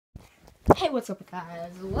Hey, what's up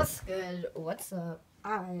guys? What's good? What's up?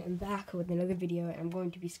 I am back with another video and I'm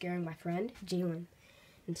going to be scaring my friend, Jalen.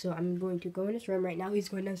 And so I'm going to go in his room right now. He's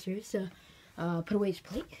going downstairs to put away his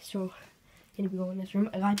plate. So I'm going to be going in his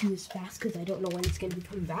room. I gotta do this fast because I don't know when he's going to be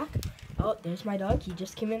coming back. Oh, there's my dog. He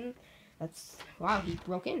just came in. Wow, he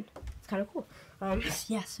broke in. It's kind of cool.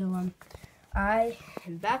 Yeah, so I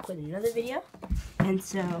am back with another video. And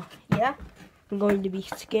so, yeah, I'm going to be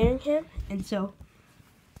scaring him. And so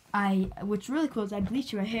what's really cool is I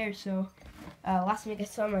bleached my hair, so last time I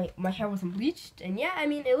saw my hair wasn't bleached, and yeah, I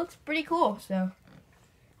mean, it looks pretty cool, so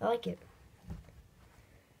I like it.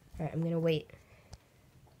 Alright, I'm gonna wait.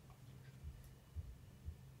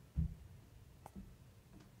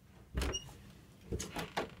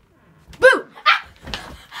 Boo! Ah!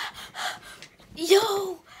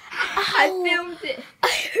 Yo! I filmed it!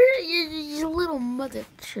 I heard you little mother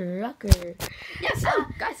trucker. Yeah, so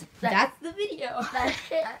guys, that's the video.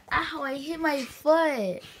 Ow, I hit my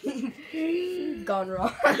foot. Gone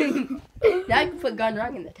wrong. Now I can put gone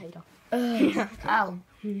wrong in the title. Ow.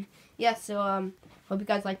 Yeah, so hope you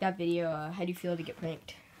guys like that video. How do you feel to get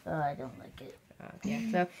pranked? I don't like it. Yeah,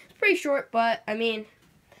 so it's pretty short, but I mean,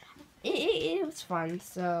 it was fun.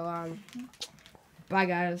 So bye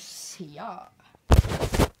guys. See ya.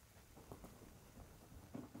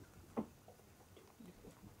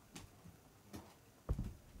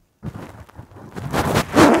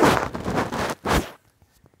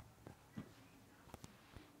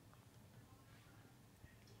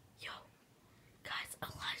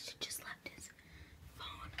 Elijah just left his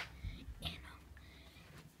phone in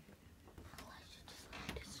Elijah just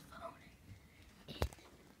left his phone in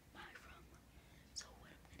my room. So what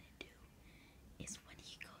I'm gonna do is when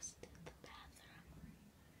he goes to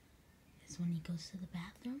the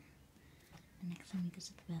bathroom, the next time he goes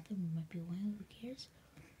to the bathroom, he might be away, who cares?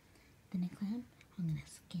 The next time, I'm gonna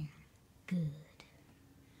scare him good.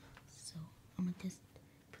 So I'm gonna just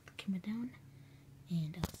put the camera down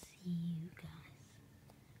and I'll see you guys.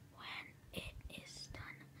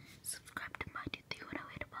 Subscribe to my dude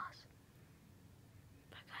 310 boss.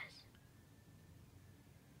 Bye guys.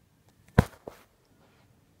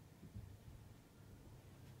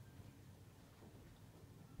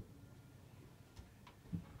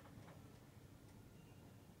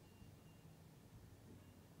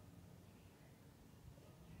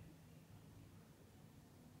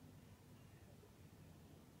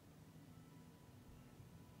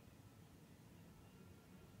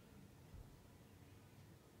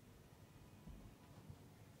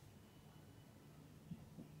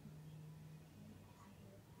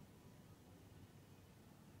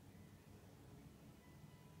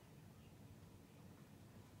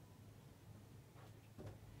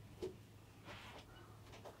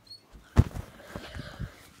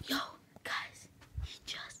 Yo, guys,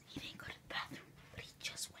 he didn't go to the bathroom, but he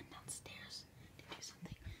just went downstairs to do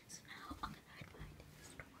something. So now I'm gonna hide behind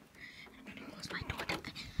this door, and I'm gonna close my door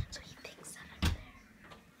so he thinks that I'm there.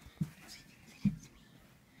 So he thinks that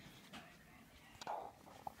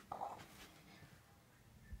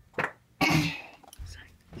it's me.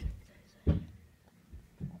 Sorry.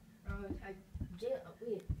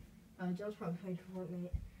 Joe's probably playing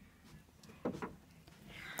Fortnite.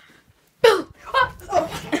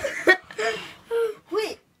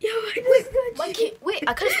 Wait,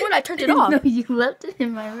 I could have sworn I turned it off. No, you left it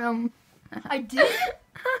in my room. I did?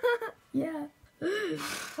 Yeah.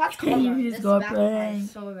 That's Can you just go playing?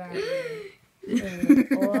 So bad.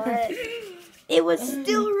 What? It was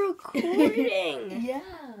still recording. Yeah.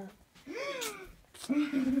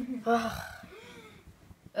 Well,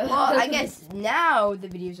 I guess now the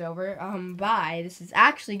video's over. Bye. This is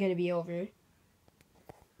actually gonna be over.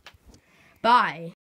 Bye.